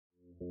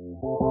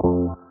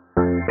Welcome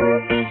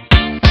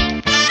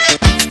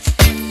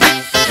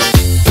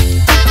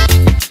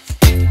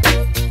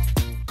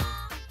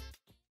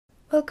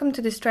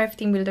to this Thrive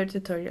Theme Builder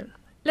tutorial.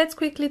 Let's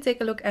quickly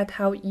take a look at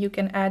how you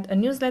can add a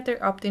newsletter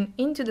opt-in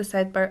into the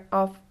sidebar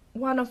of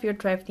one of your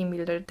Thrive Theme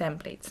Builder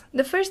templates.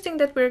 The first thing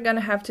that we're gonna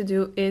have to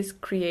do is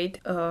create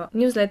a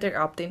newsletter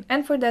opt-in,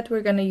 and for that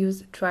we're gonna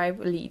use Thrive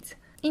Leads.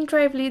 In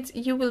Thrive Leads,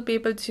 you will be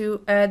able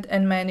to add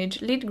and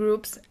manage lead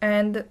groups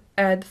and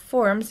add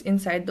forms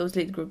inside those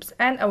lead groups,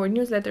 and our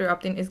newsletter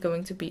opt-in is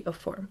going to be a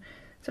form.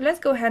 So let's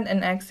go ahead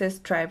and access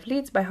Thrive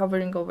Leads by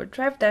hovering over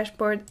Thrive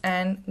Dashboard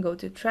and go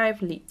to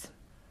Thrive Leads.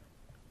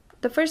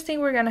 The first thing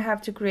we're gonna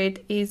have to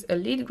create is a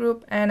lead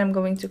group, and I'm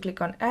going to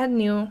click on Add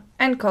New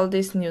and call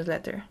this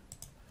Newsletter.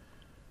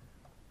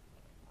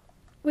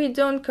 We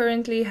don't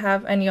currently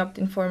have any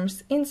opt-in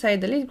forms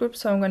inside the lead group,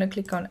 so I'm going to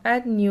click on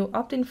Add New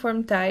Opt-in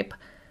Form Type,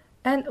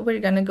 and we're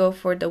going to go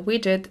for the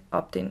widget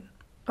opt-in.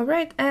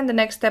 Alright, and the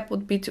next step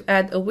would be to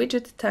add a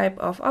widget type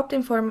of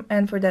opt-in form,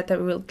 and for that I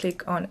will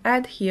click on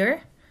Add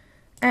here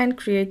and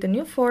create a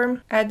new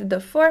form, add the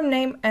form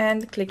name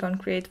and click on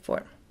Create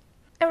Form.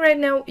 And right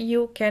now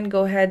you can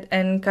go ahead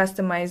and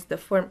customize the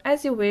form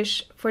as you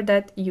wish. For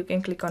that you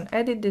can click on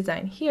Edit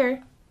Design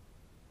here,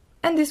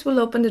 and this will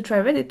open the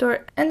Thrive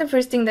editor, and the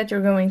first thing that you're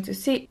going to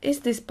see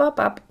is this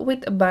pop-up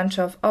with a bunch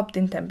of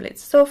opt-in templates.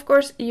 So of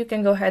course you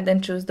can go ahead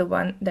and choose the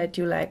one that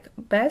you like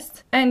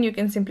best, and you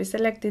can simply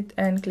select it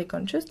and click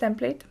on Choose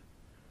Template.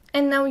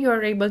 And now you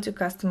are able to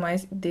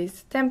customize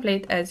this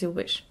template as you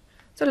wish.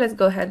 So let's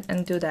go ahead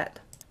and do that.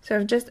 So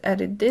I've just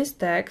added this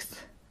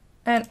text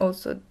and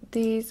also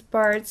these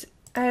parts,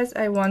 as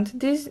I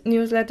want this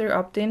newsletter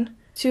opt-in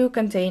to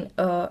contain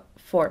a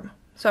form.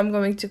 So I'm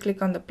going to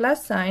click on the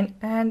plus sign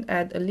and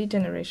add a lead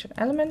generation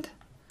element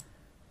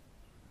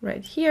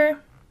right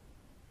here.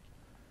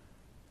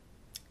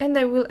 And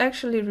I will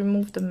actually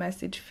remove the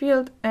message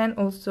field, and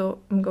also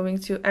I'm going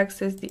to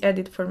access the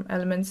edit form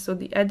elements, so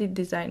the edit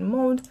design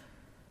mode,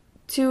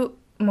 to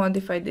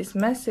modify this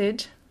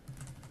message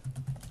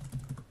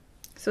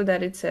so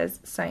that it says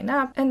sign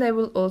up. And I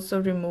will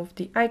also remove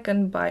the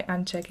icon by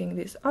unchecking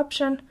this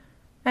option,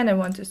 and I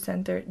want to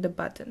center the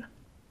button.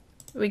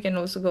 We can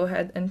also go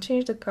ahead and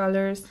change the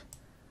colors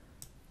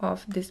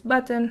of this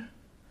button.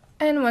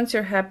 And once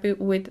you're happy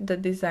with the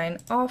design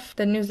of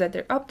the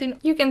newsletter opt-in,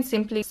 you can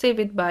simply save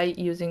it by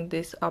using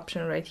this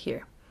option right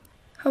here.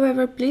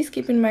 However, please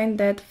keep in mind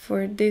that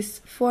for this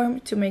form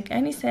to make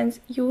any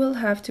sense, you will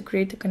have to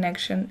create a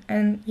connection,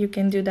 and you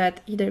can do that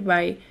either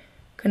by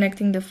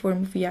connecting the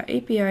form via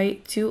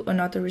API to an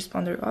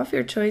autoresponder of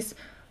your choice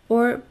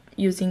or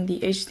using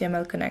the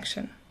HTML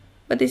connection.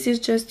 But this is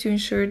just to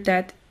ensure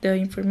that the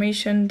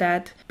information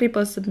that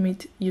people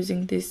submit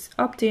using this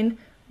opt-in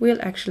will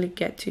actually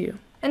get to you.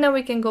 And now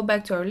we can go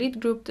back to our lead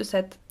group to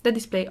set the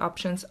display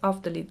options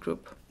of the lead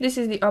group. This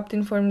is the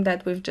opt-in form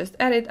that we've just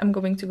added. I'm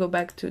going to go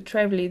back to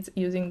Thrive Leads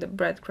using the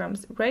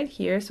breadcrumbs right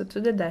here, so to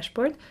the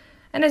dashboard.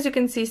 And as you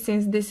can see,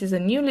 since this is a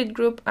new lead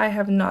group, I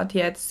have not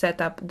yet set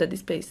up the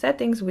display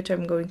settings, which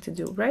I'm going to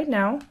do right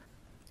now.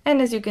 And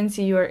as you can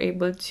see, you are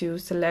able to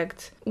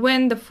select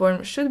when the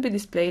form should be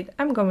displayed.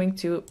 I'm going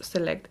to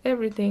select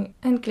everything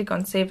and click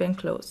on Save and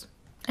Close.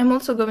 I'm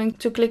also going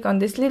to click on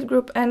this lead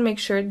group and make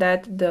sure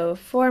that the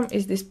form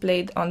is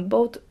displayed on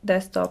both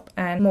desktop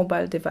and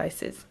mobile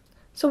devices.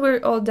 So we're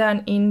all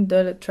done in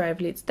the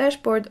Thrive Leads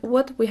dashboard.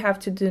 What we have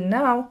to do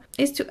now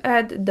is to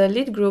add the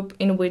lead group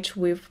in which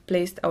we've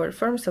placed our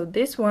form, so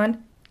this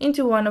one,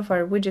 into one of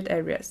our widget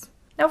areas.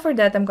 Now for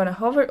that, I'm going to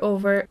hover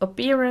over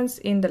Appearance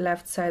in the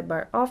left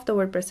sidebar of the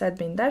WordPress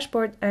admin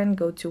dashboard and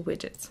go to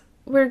Widgets.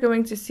 We're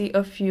going to see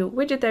a few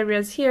widget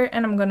areas here,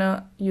 and I'm going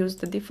to use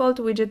the default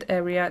widget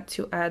area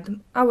to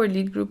add our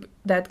lead group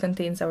that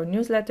contains our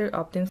newsletter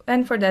opt-in.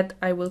 And for that,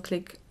 I will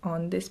click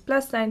on this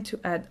plus sign to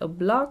add a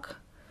block,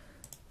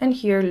 and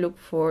here look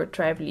for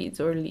Thrive Leads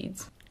or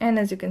Leads. And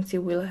as you can see,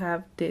 we'll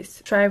have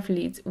this Thrive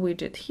Leads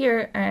widget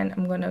here, and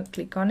I'm going to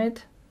click on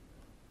it.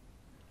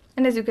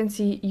 And as you can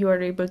see, you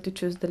are able to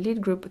choose the lead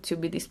group to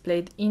be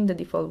displayed in the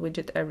default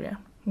widget area.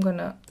 I'm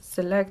gonna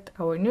select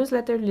our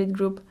newsletter lead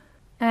group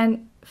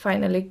and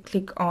finally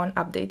click on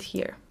Update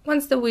here.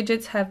 Once the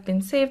widgets have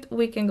been saved,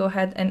 we can go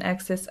ahead and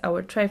access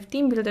our Thrive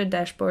Theme Builder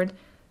dashboard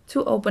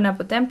to open up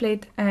a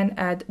template and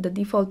add the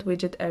default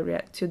widget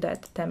area to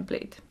that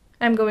template.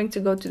 I'm going to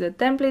go to the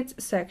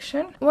templates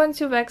section. Once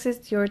you've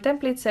accessed your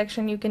template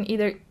section, you can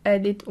either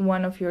edit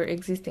one of your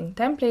existing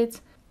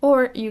templates,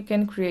 or you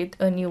can create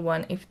a new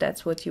one if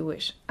that's what you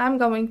wish. I'm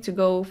going to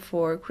go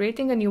for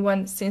creating a new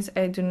one since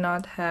I do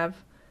not have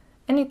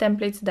any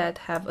templates that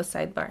have a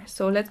sidebar.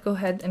 So let's go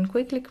ahead and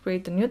quickly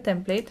create a new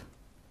template.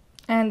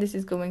 And this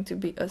is going to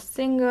be a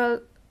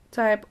single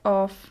type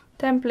of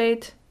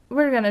template.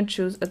 We're gonna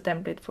choose a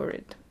template for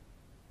it.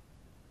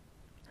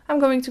 I'm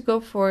going to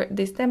go for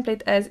this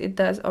template as it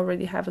does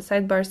already have a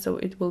sidebar, so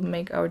it will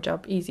make our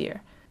job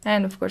easier.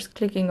 And of course,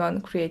 clicking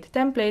on Create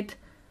Template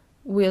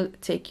will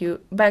take you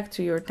back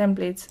to your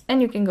templates,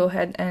 and you can go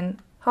ahead and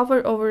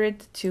hover over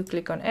it to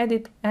click on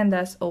Edit and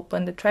thus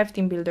open the Thrive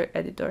Theme Builder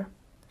editor.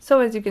 So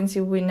as you can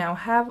see, we now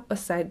have a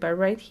sidebar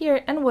right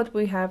here, and what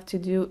we have to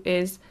do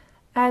is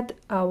add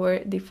our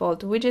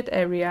default widget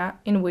area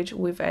in which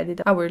we've added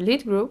our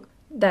lead group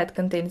that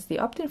contains the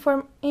opt-in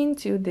form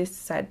into this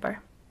sidebar.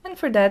 And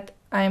for that,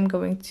 I'm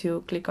going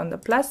to click on the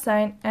plus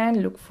sign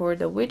and look for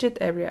the widget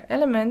area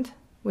element,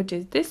 which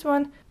is this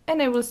one,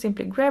 and I will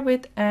simply grab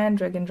it and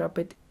drag and drop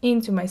it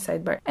into my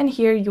sidebar. And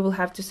here you will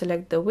have to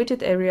select the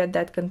widget area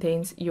that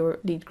contains your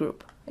lead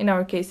group. In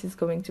our case, it's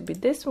going to be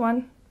this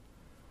one.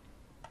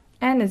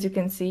 And as you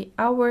can see,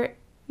 our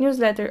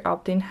newsletter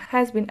opt-in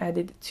has been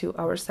added to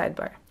our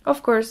sidebar.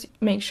 Of course,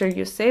 make sure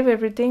you save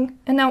everything,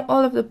 and now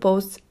all of the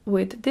posts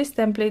with this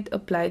template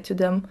applied to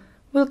them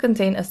will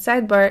contain a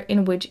sidebar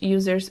in which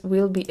users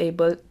will be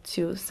able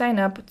to sign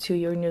up to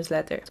your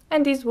newsletter.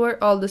 And these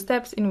were all the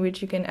steps in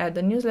which you can add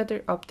a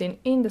newsletter opt-in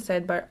in the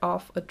sidebar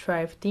of a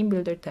Thrive Team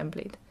Builder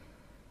template.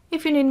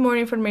 If you need more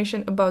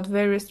information about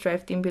various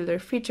Thrive Team Builder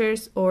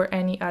features or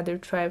any other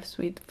Thrive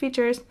Suite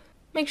features,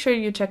 make sure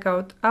you check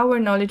out our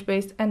knowledge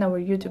base and our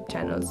YouTube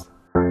channels.